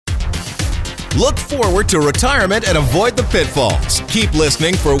Look forward to retirement and avoid the pitfalls. Keep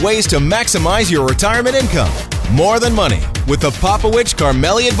listening for ways to maximize your retirement income. More Than Money with the Popowich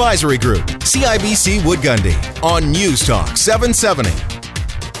Carmeli Advisory Group, CIBC Wood Gundy, on News Talk 770.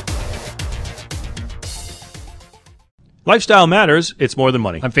 Lifestyle matters. It's more than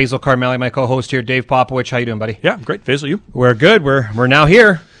money. I'm Faisal Carmeli, my co-host here, Dave Popowich. How you doing, buddy? Yeah, great. Faisal, you? We're good. We're now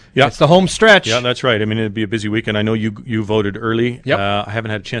here. Yeah. It's the home stretch. Yeah, that's right. I mean, it'd be a busy weekend. I know you voted early. Yep. I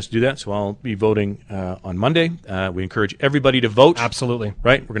haven't had a chance to do that, so I'll be voting on Monday. We encourage everybody to vote. Absolutely.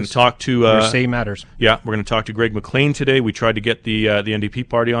 Right? We're going to talk to... Your say matters. Yeah, we're going to talk to Greg McLean today. We tried to get the NDP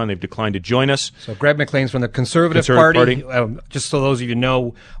party on. They've declined to join us. So Greg McLean's from the Conservative Party. Just so those of you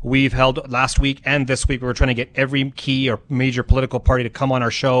know, we've held last week and this week, we were trying to get every key or major political party to come on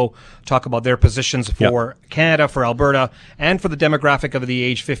our show, talk about their positions for Canada, for Alberta, and for the demographic of the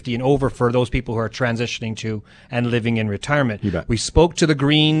age 50 and over for those people who are transitioning to and living in retirement. You bet. We spoke to the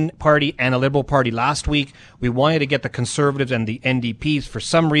Green Party and the Liberal Party last week. We wanted to get the Conservatives and the NDPs. For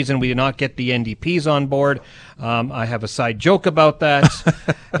some reason, we did not get the NDPs on board. I have a side joke about that.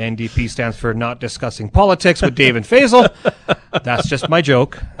 NDP stands for Not Discussing Politics with Dave and Faisal. That's just my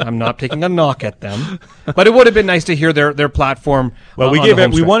joke. I'm not taking a knock at them. But it would have been nice to hear their platform. Well,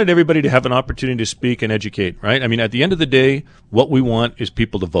 we wanted everybody to have an opportunity to speak and educate, right? I mean, at the end of the day, what we want is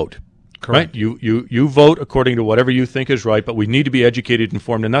people to vote. Correct. Right? You vote according to whatever you think is right, but we need to be educated,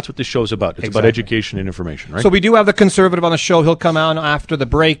 informed, and that's what this show's about. It's about education and information, right? So we do have the Conservative on the show. He'll come on after the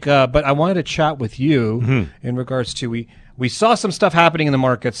break, but I wanted to chat with you in regards to we saw some stuff happening in the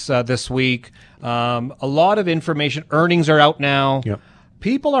markets this week. A lot of information. Earnings are out now. Yep.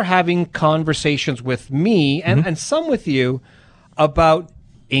 People are having conversations with me and some with you about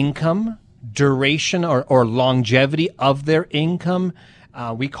income, duration, or longevity of their income.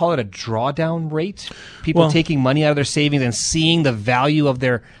 We call it a drawdown rate. People taking money out of their savings and seeing the value of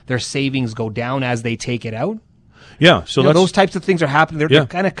their savings go down as they take it out. Yeah, so those types of things are happening. They're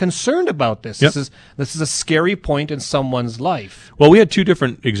kind of concerned about this. Yep. This is a scary point in someone's life. Well, we had two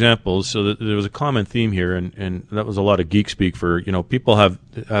different examples, so that there was a common theme here, and that was a lot of geek speak for, people have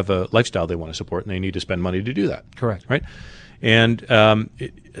a lifestyle they want to support, and they need to spend money to do that. Correct. Right? And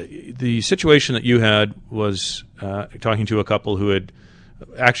the situation that you had was talking to a couple who had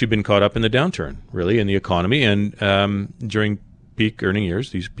actually been caught up in the downturn, really, in the economy, and during peak earning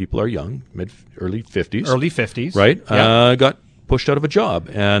years, these people are young, early 50s. Early 50s. Right? Yeah. Got pushed out of a job,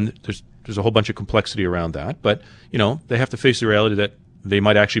 and there's a whole bunch of complexity around that, but, they have to face the reality that they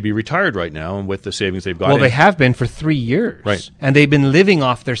might actually be retired right now, and with the savings they've got. Well, they have been for 3 years. Right. And they've been living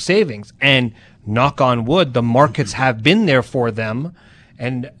off their savings, and knock on wood, the markets have been there for them,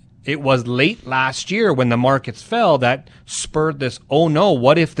 and it was late last year when the markets fell that spurred this, oh no,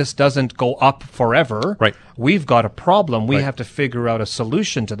 what if this doesn't go up forever? Right. We've got a problem. We have to figure out a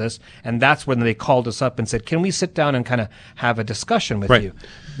solution to this. And that's when they called us up and said, can we sit down and kind of have a discussion with you?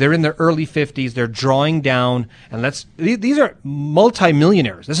 They're in their early 50s. They're drawing down. And these are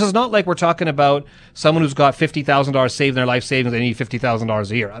multimillionaires. This is not like we're talking about someone who's got $50,000 saved in their life savings. They need $50,000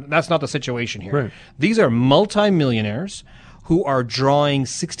 a year. That's not the situation here. Right. These are multimillionaires who are drawing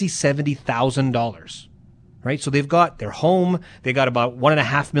 $60,000, $70,000, right? So they've got their home, they got about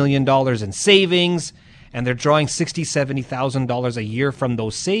 $1.5 million in savings, and they're drawing $60,000, $70,000 a year from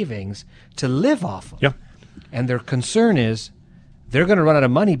those savings to live off of. Yeah. And their concern is they're going to run out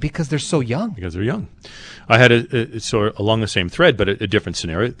of money because they're so young. Because they're young. I had so along the same thread, but a different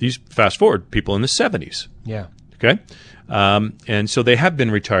scenario. These fast forward people in the 70s. Yeah. Okay. And so they have been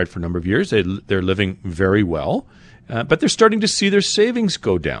retired for a number of years. They're living very well. But they're starting to see their savings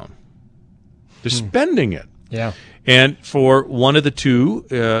go down. They're spending it. Yeah. And for one of the two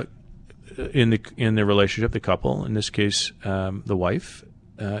in the relationship, the couple, in this case, the wife,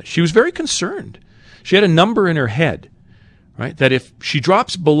 she was very concerned. She had a number in her head, right? That if she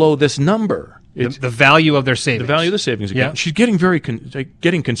drops below this number, the value of their savings. The value of the savings account. Yeah. She's getting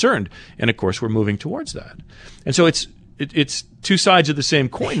getting concerned. And of course, we're moving towards that. And so it's two sides of the same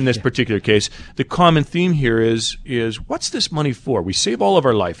coin in this particular case. The common theme here is what's this money for? We save all of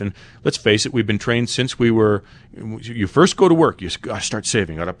our life, and let's face it, we've been trained since you first go to work, you got to start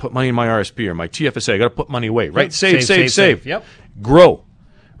saving. Got to put money in my RSP or my TFSA. Got to put money away, right? Save. Yep. Grow,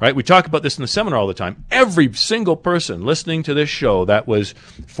 right? We talk about this in the seminar all the time. Every single person listening to this show that was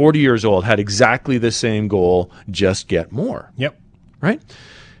 40 years old had exactly the same goal, just get more. Yep. Right?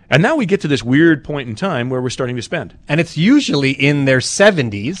 And now we get to this weird point in time where we're starting to spend. And it's usually in their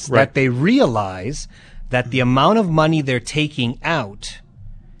 70s that they realize that the amount of money they're taking out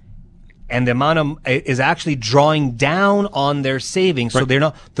and the amount is actually drawing down on their savings. So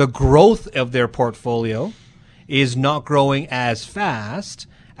the growth of their portfolio is not growing as fast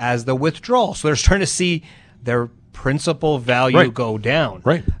as the withdrawal. So they're starting to see their principal value go down.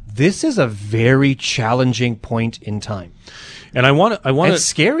 Right. This is a very challenging point in time. And I want to. It's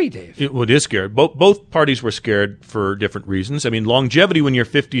scary, Dave. It is scary. Both parties were scared for different reasons. I mean, longevity when you're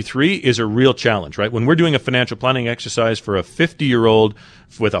 53 is a real challenge, right? When we're doing a financial planning exercise for a 50-year-old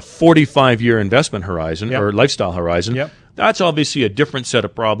with a 45-year investment horizon or lifestyle horizon, that's obviously a different set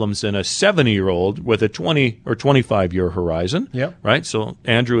of problems than a 70-year-old with a 20 or 25-year horizon, right? So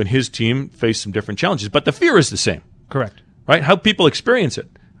Andrew and his team face some different challenges, but the fear is the same. Correct. Right? How people experience it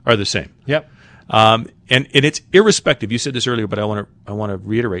are the same. Yep. And it's irrespective. You said this earlier, but I want to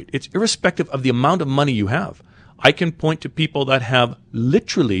reiterate. It's irrespective of the amount of money you have. I can point to people that have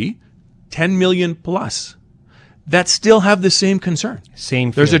literally 10 million plus that still have the same concern.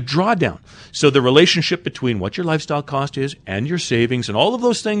 There's a drawdown. So the relationship between what your lifestyle cost is and your savings and all of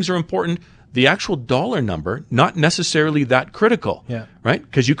those things are important. The actual dollar number, not necessarily that critical. Right?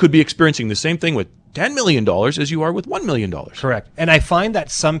 Because you could be experiencing the same thing with $10 million as you are with $1 million. Correct. And I find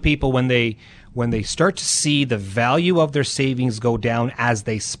that some people, when they start to see the value of their savings go down as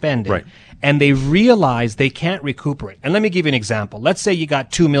they spend it, and they realize they can't recuperate. And let me give you an example. Let's say you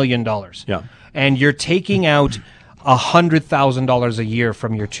got $2 million, and you're taking out $100,000 a year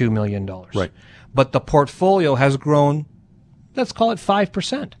from your $2 million. Right. But the portfolio has grown, let's call it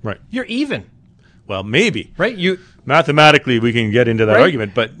 5%. Right. You're even. Well, maybe. Right. Mathematically, we can get into that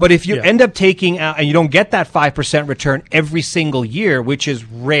argument, but if you end up taking out and you don't get that 5% return every single year, which is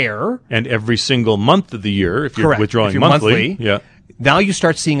rare, and every single month of the year, if you're withdrawing monthly, now you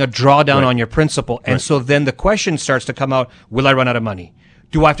start seeing a drawdown on your principal, and so then the question starts to come out: will I run out of money?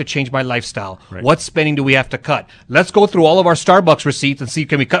 Do I have to change my lifestyle? What spending do we have to cut? Let's go through all of our Starbucks receipts and see,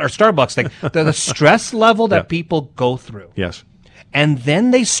 can we cut our Starbucks thing? The stress level that people go through. Yes. And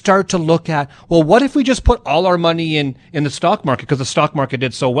then they start to look at, well, what if we just put all our money in the stock market because the stock market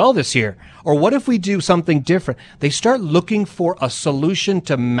did so well this year? Or what if we do something different? They start looking for a solution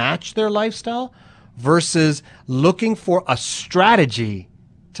to match their lifestyle versus looking for a strategy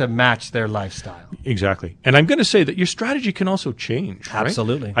to match their lifestyle. Exactly. And I'm going to say that your strategy can also change.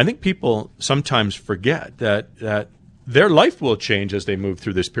 Absolutely. Right? I think people sometimes forget that their life will change as they move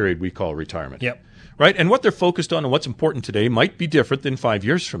through this period we call retirement. Yep. Right? And what they're focused on and what's important today might be different than 5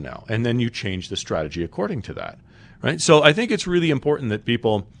 years from now. And then you change the strategy according to that. Right? So I think it's really important that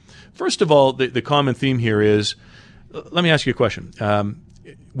people, first of all, the common theme here is, let me ask you a question.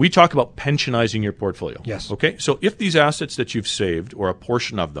 We talk about pensionizing your portfolio. Yes. Okay? So if these assets that you've saved, or a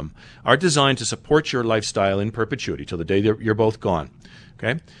portion of them, are designed to support your lifestyle in perpetuity till the day you're both gone,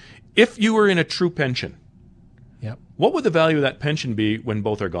 okay? If you were in a true pension, what would the value of that pension be when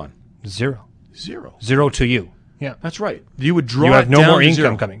both are gone? Zero. Zero to you. Yeah. That's right. You would draw You have it no down more to income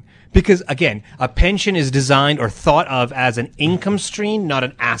zero. coming. Because, again, a pension is designed or thought of as an income stream, not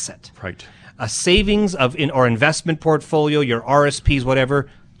an asset. Right. A savings or investment portfolio, your RSPs, whatever,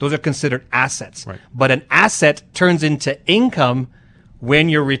 those are considered assets. Right. But an asset turns into income when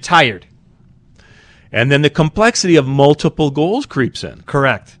you're retired. And then the complexity of multiple goals creeps in.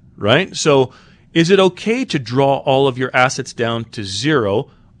 Correct. Right? So is it okay to draw all of your assets down to zero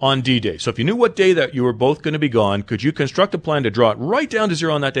on D-Day? So if you knew what day that you were both going to be gone, could you construct a plan to draw it right down to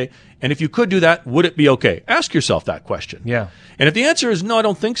zero on that day? And if you could do that, would it be okay? Ask yourself that question. Yeah. And if the answer is no, I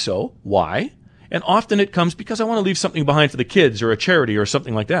don't think so, why? And often it comes because I want to leave something behind for the kids or a charity or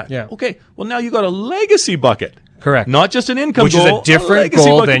something like that. Yeah. Okay, well now you got a legacy bucket. Correct. Not just an income Which goal. is a different legacy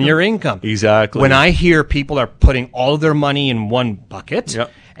goal bucket. than your income. Exactly. When I hear people are putting all of their money in one bucket,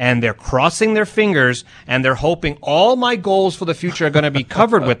 and they're crossing their fingers and they're hoping all my goals for the future are going to be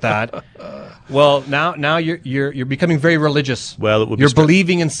covered with that. Well, now you're becoming very religious. Well, it will be you're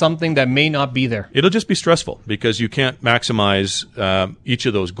believing in something that may not be there. It'll just be stressful because you can't maximize each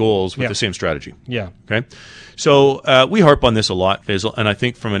of those goals with the same strategy. Yeah. Okay. So we harp on this a lot, Faisal, and I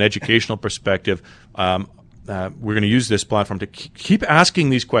think from an educational perspective, we're going to use this platform to keep asking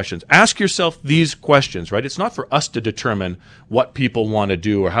these questions. Ask yourself these questions, right? It's not for us to determine what people want to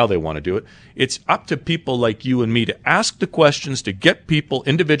do or how they want to do it. It's up to people like you and me to ask the questions, to get people,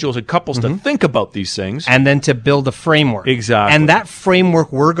 individuals and couples to think about these things. And then to build a framework. Exactly. And that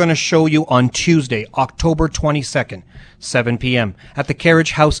framework we're going to show you on Tuesday, October 22nd, 7 p.m. at the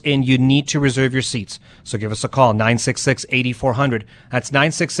Carriage House Inn. You need to reserve your seats. So give us a call, 966-8400. That's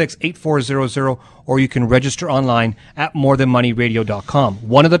 966-8400, or you can register online at morethanmoneyradio.com.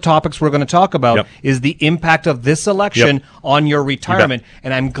 One of the topics we're going to talk about is the impact of this election on your retirement.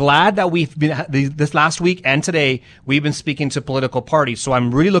 And I'm glad that we've been, this last week and today, we've been speaking to political parties. So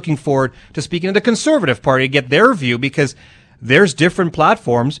I'm really looking forward to speaking to the Conservative Party to get their view, because there's different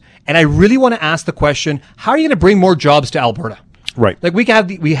platforms. And I really want to ask the question, how are you going to bring more jobs to Alberta? Right. Like we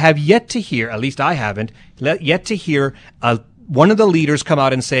have yet to hear, at least I haven't, yet to hear one of the leaders come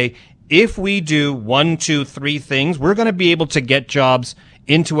out and say, if we do 1, 2, 3 things, we're going to be able to get jobs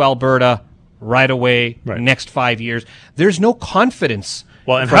into Alberta right away, next 5 years. There's no confidence.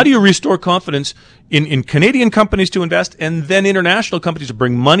 Well, and how do you restore confidence in Canadian companies to invest and then international companies to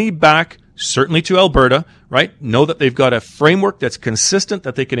bring money back, certainly to Alberta, right? Know that they've got a framework that's consistent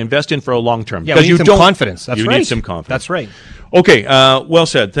that they can invest in for a long term. Yeah, we need some confidence. That's right. You need some confidence. That's right. Okay, well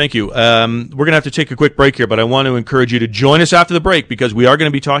said. Thank you. We're going to have to take a quick break here, but I want to encourage you to join us after the break because we are going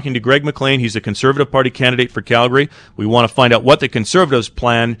to be talking to Greg McLean. He's the Conservative Party candidate for Calgary. We want to find out what the Conservatives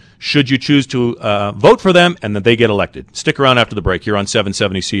plan should you choose to vote for them and that they get elected. Stick around after the break here on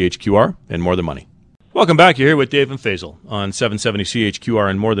 770 CHQR and More Than Money. Welcome back. You're here with Dave and Faisal on 770 CHQR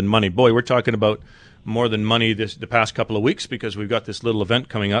and More Than Money. Boy, we're talking about More Than Money the past couple of weeks because we've got this little event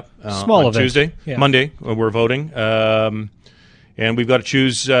coming up Small on event. Tuesday, Yeah. Monday. We're voting. And we've got to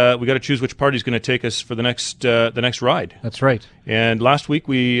choose. Which party's going to take us for the next ride. That's right. And last week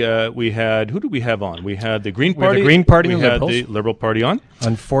we had, who did we have on? We had the Green Party. The Green Party we and had Liberals. the Liberal Party on.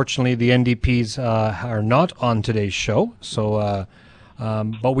 Unfortunately, the NDPs are not on today's show. So,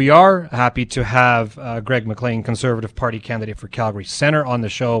 but we are happy to have Greg McLean, Conservative Party candidate for Calgary Centre, on the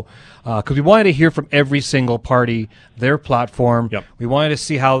show because we wanted to hear from every single party, their platform. Yep. We wanted to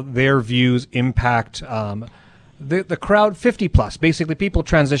see how their views impact the crowd 50 plus, basically people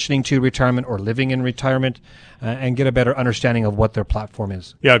transitioning to retirement or living in retirement, and get a better understanding of what their platform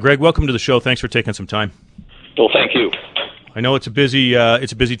is. Yeah, Greg, welcome to the show. Thanks for taking some time. Well, thank you. I know it's a busy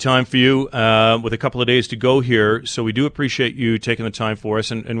time for you with a couple of days to go here, so we do appreciate you taking the time for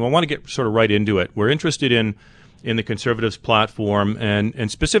us, and we want to get sort of right into it. We're interested in the Conservatives platform, and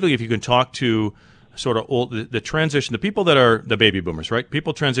specifically if you can talk to sort of the transition, the people that are the baby boomers, right?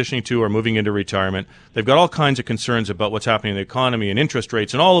 People transitioning to or moving into retirement. They've got all kinds of concerns about what's happening in the economy and interest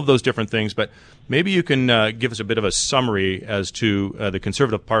rates and all of those different things, but maybe you can give us a bit of a summary as to the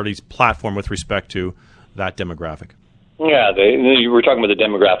Conservative Party's platform with respect to that demographic. Yeah, you were talking about the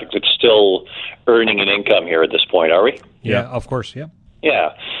demographic that's still earning an income here at this point, are we? Yeah, of course, yeah. Yeah.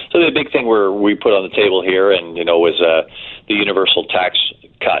 So the big thing we put on the table here, and was the universal tax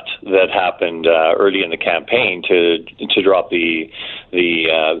cut that happened early in the campaign to drop the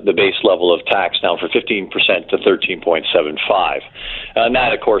base level of tax down from 15% to 13.75. And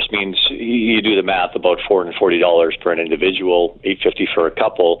that, of course, means you do the math, about $440 per an individual, $850 for a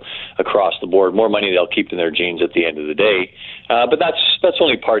couple across the board. More money they'll keep in their jeans at the end of the day. But that's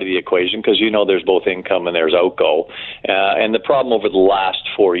only part of the equation because there's both income and there's outgo. And the problem over the last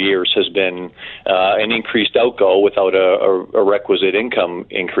 4 years has been an increased outgo without a requisite income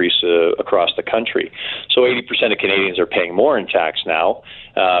increase across the country. So 80% of Canadians are paying more in tax now,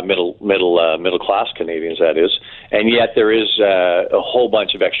 middle class Canadians, that is. And yet there is a whole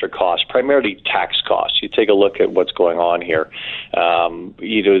bunch of extra costs, primarily tax costs. You take a look at what's going on here.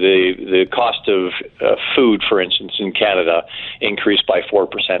 The cost of food, for instance, in Canada increased by 4%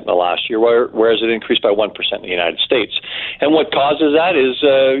 in the last year, whereas it increased by 1% in the United States. And what causes that is,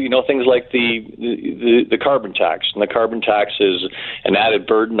 things like the carbon tax. And the carbon tax is an added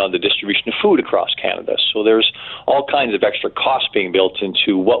burden on the distribution of food across Canada. So there's all kinds of extra costs being built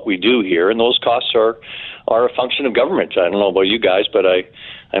into what we do here, and those costs are a function of government. I don't know about you guys, but I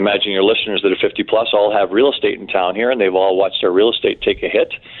imagine your listeners that are 50 plus all have real estate in town here, and they've all watched their real estate take a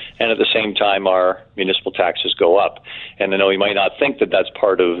hit, and at the same time our municipal taxes go up. And I know you might not think that that's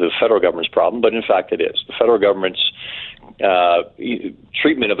part of the federal government's problem, but in fact it is. The federal government's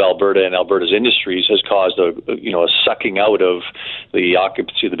treatment of Alberta and Alberta's industries has caused a sucking out of the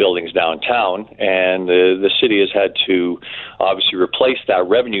occupancy of the buildings downtown, and the city has had to obviously replace that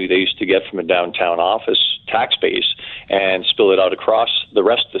revenue they used to get from a downtown office tax base and spill it out across the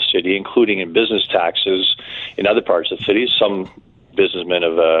rest of the city, including in business taxes in other parts of the city. Some businessmen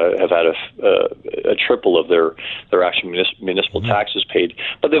have had a triple of their actual municipal taxes paid,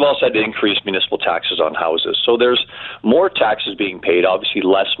 but they've also had to increase municipal taxes on houses. So there's more taxes being paid, obviously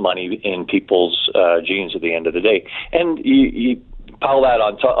less money in people's jeans at the end of the day. And you pile that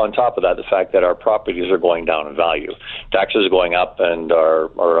on top of that, the fact that our properties are going down in value. Taxes are going up and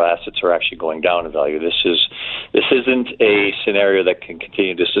our assets are actually going down in value. This isn't a scenario that can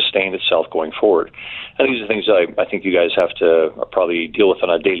continue to sustain itself going forward. And these are things that I think you guys have to probably deal with on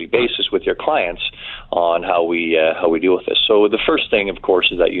a daily basis with your clients on how we deal with this. So the first thing, of course,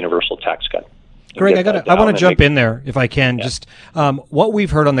 is that universal tax cut. Greg, I want to jump in there if I can. Yeah. Just what we've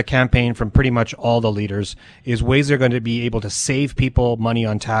heard on the campaign from pretty much all the leaders is ways they're going to be able to save people money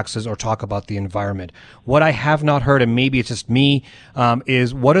on taxes or talk about the environment. What I have not heard, and maybe it's just me,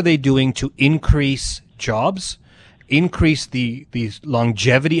 is what are they doing to increase jobs increase the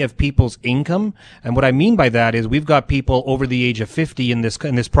longevity of people's income. And what I mean by that is we've got people over the age of 50 in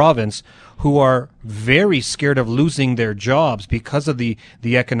this province who are very scared of losing their jobs because of the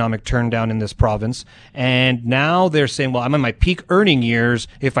economic turndown in this province. And now they're saying, well, I'm in my peak earning years.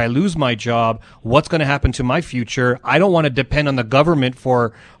 If I lose my job, what's going to happen to my future? I don't want to depend on the government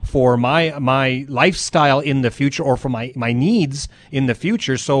for my lifestyle in the future or for my needs in the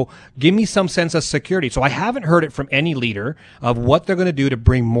future. So give me some sense of security. So I haven't heard it from any leader of what they're going to do to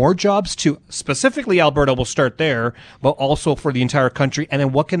bring more jobs to specifically Alberta. We'll start there, but also for the entire country. And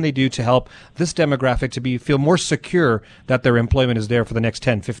then what can they do to help this demographic to feel more secure that their employment is there for the next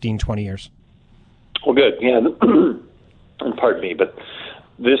 10, 15, 20 years? Well, good. Yeah, and pardon me, but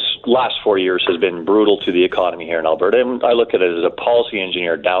this last 4 years has been brutal to the economy here in Alberta, and I look at it as a policy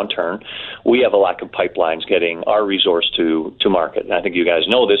engineer downturn. We have a lack of pipelines getting our resource to market, and I think you guys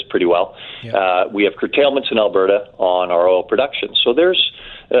know this pretty well. Yeah. We have curtailments in Alberta on our oil production, so there's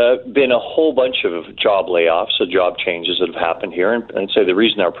been a whole bunch of job layoffs, so job changes that have happened here, and I'd say the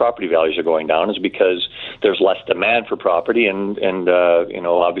reason our property values are going down is because there's less demand for property, and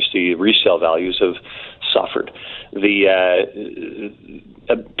obviously resale values have suffered.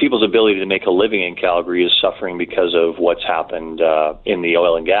 People's ability to make a living in Calgary is suffering because of what's happened in the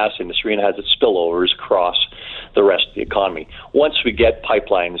oil and gas industry, and has its spillovers across the rest of the economy. Once we get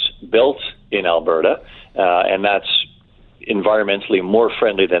pipelines built in Alberta, and that's environmentally more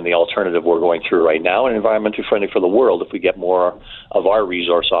friendly than the alternative we're going through right now, and environmentally friendly for the world if we get more of our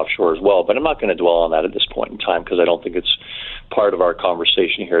resource offshore as well. But I'm not going to dwell on that at this point in time because I don't think it's part of our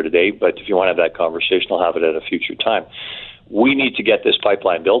conversation here today. But if you want to have that conversation, I'll have it at a future time. We need to get this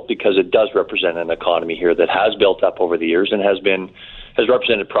pipeline built because it does represent an economy here that has built up over the years and has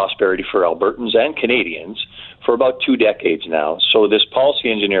represented prosperity for Albertans and Canadians for about 2 decades now. So this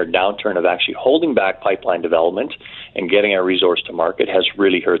policy engineered downturn of actually holding back pipeline development and getting our resource to market has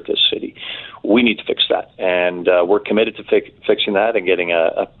really hurt this city. We need to fix that, and we're committed to fixing that and getting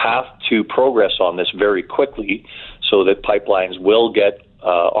a path to progress on this very quickly so that pipelines will get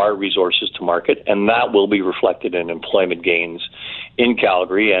our resources to market, and that will be reflected in employment gains in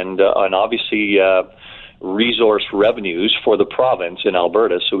Calgary and obviously resource revenues for the province in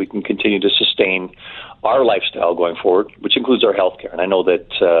Alberta, so we can continue to sustain our lifestyle going forward, which includes our healthcare. And I know that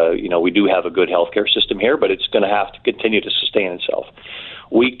we do have a good healthcare system here, but it's going to have to continue to sustain itself.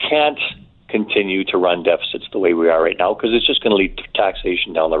 We can't continue to run deficits the way we are right now because it's just going to lead to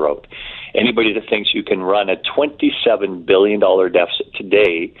taxation down the road. Anybody that thinks you can run a $27 billion deficit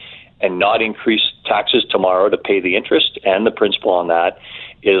today and not increase taxes tomorrow to pay the interest and the principal on that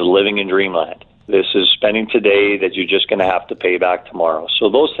is living in dreamland. This is spending today that you're just going to have to pay back tomorrow. So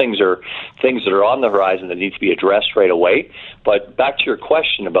those things are things that are on the horizon that need to be addressed right away. But back to your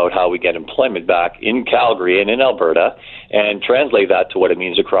question about how we get employment back in Calgary and in Alberta and translate that to what it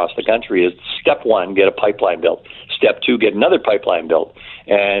means across the country is step one, get a pipeline built. Step two, get another pipeline built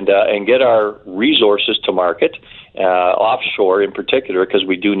and get our resources to market. Offshore in particular, because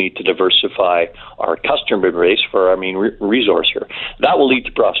we do need to diversify our customer base for our main resource here. That will lead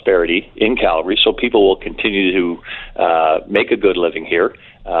to prosperity in Calgary, so people will continue to make a good living here.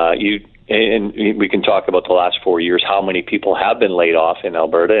 And we can talk about the last 4 years, how many people have been laid off in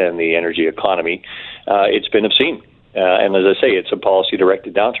Alberta and the energy economy. It's been obscene. And as I say, it's a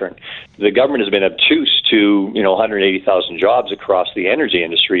policy-directed downturn. The government has been obtuse to, 180,000 jobs across the energy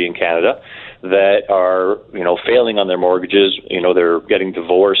industry in Canada that are, failing on their mortgages. They're getting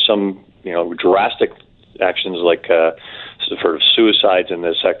divorced. Some, drastic actions like sort of suicides in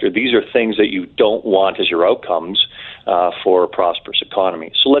this sector. These are things that you don't want as your outcomes for a prosperous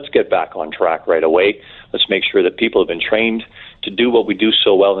economy. So let's get back on track right away. Let's make sure that people have been trained to do what we do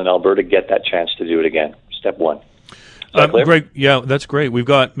so well in Alberta, get that chance to do it again. Step one. Greg, yeah, that's great. We've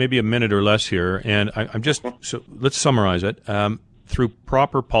got maybe a minute or less here, and so let's summarize it. Through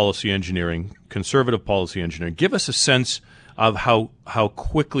proper policy engineering, conservative policy engineering, give us a sense of how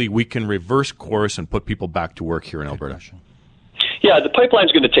quickly we can reverse course and put people back to work here in Alberta. Yeah, the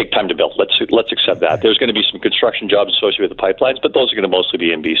pipeline's going to take time to build. Let's accept that. There's going to be some construction jobs associated with the pipelines, but those are going to mostly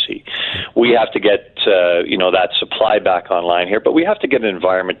be in BC. We have to get that supply back online here, but we have to get an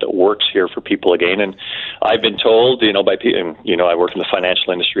environment that works here for people again. And I've been told, by people, I work in the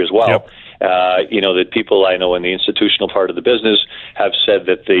financial industry as well. Yep. That people I know in the institutional part of the business have said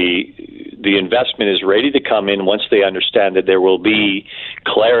that the investment is ready to come in once they understand that there will be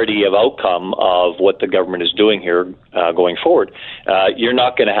clarity of outcome of what the government is doing here going forward. you're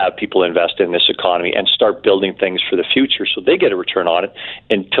not going to have people invest in this economy and start building things for the future so they get a return on it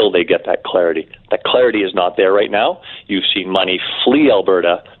until they get that clarity. That clarity is not there right now. You've seen money flee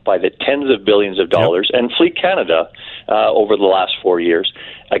Alberta by the tens of billions of dollars and flee Canada over the last 4 years.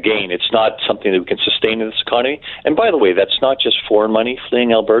 Again, it's not something that we can sustain in this economy. And by the way, that's not just foreign money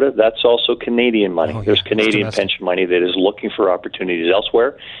fleeing Alberta. That's also Canadian money. There's Canadian pension money that is looking for opportunities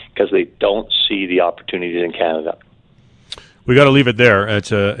elsewhere because they don't see the opportunities in Canada. We got to leave it there.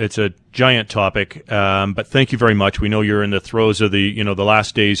 It's a giant topic, but thank you very much. We know you're in the throes of the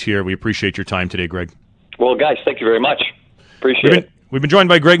last days here. We appreciate your time today, Greg. Well, guys, thank you very much. Appreciate it. We've been joined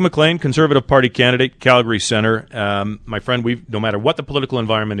by Greg McLean, Conservative Party candidate, Calgary Centre. My friend, no matter what the political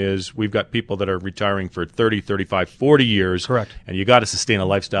environment is, we've got people that are retiring for 30, 35, 40 years. Correct. And you got to sustain a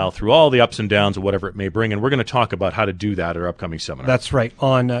lifestyle through all the ups and downs of whatever it may bring. And we're going to talk about how to do that at our upcoming seminar. That's right.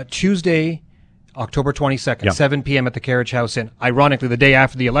 On Tuesday, October 22nd, 7 p.m. at the Carriage House Inn, ironically, the day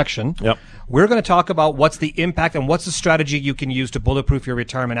after the election. Yep. We're going to talk about what's the impact and what's the strategy you can use to bulletproof your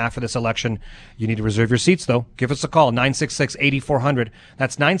retirement after this election. You need to reserve your seats, though. Give us a call, 966-8400.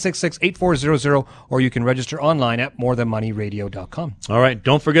 That's 966-8400, or you can register online at morethanmoneyradio.com. All right.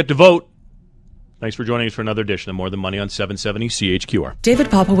 Don't forget to vote. Thanks for joining us for another edition of More Than Money on 770 CHQR. David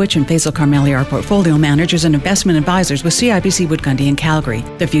Popowich and Faisal Carmeli are portfolio managers and investment advisors with CIBC Wood Gundy in Calgary.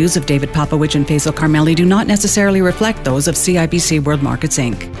 The views of David Popowich and Faisal Carmeli do not necessarily reflect those of CIBC World Markets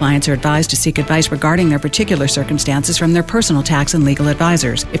Inc. Clients are advised to seek advice regarding their particular circumstances from their personal tax and legal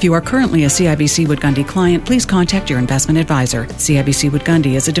advisors. If you are currently a CIBC Wood Gundy client, please contact your investment advisor. CIBC Wood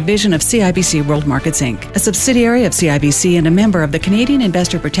Gundy is a division of CIBC World Markets Inc., a subsidiary of CIBC and a member of the Canadian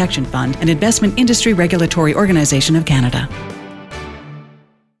Investor Protection Fund and Investment Industry Regulatory Organization of Canada.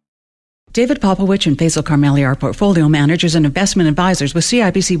 David Popowich and Faisal Carmeli are portfolio managers and investment advisors with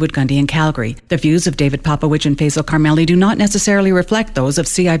CIBC Wood Gundy in Calgary. The views of David Popowich and Faisal Carmeli do not necessarily reflect those of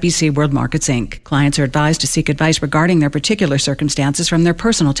CIBC World Markets Inc. Clients are advised to seek advice regarding their particular circumstances from their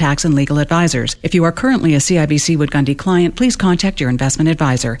personal tax and legal advisors. If you are currently a CIBC Wood Gundy client, please contact your investment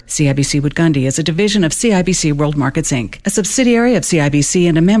advisor. CIBC Wood Gundy is a division of CIBC World Markets Inc., a subsidiary of CIBC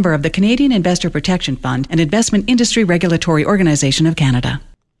and a member of the Canadian Investor Protection Fund and Investment Industry Regulatory Organization of Canada.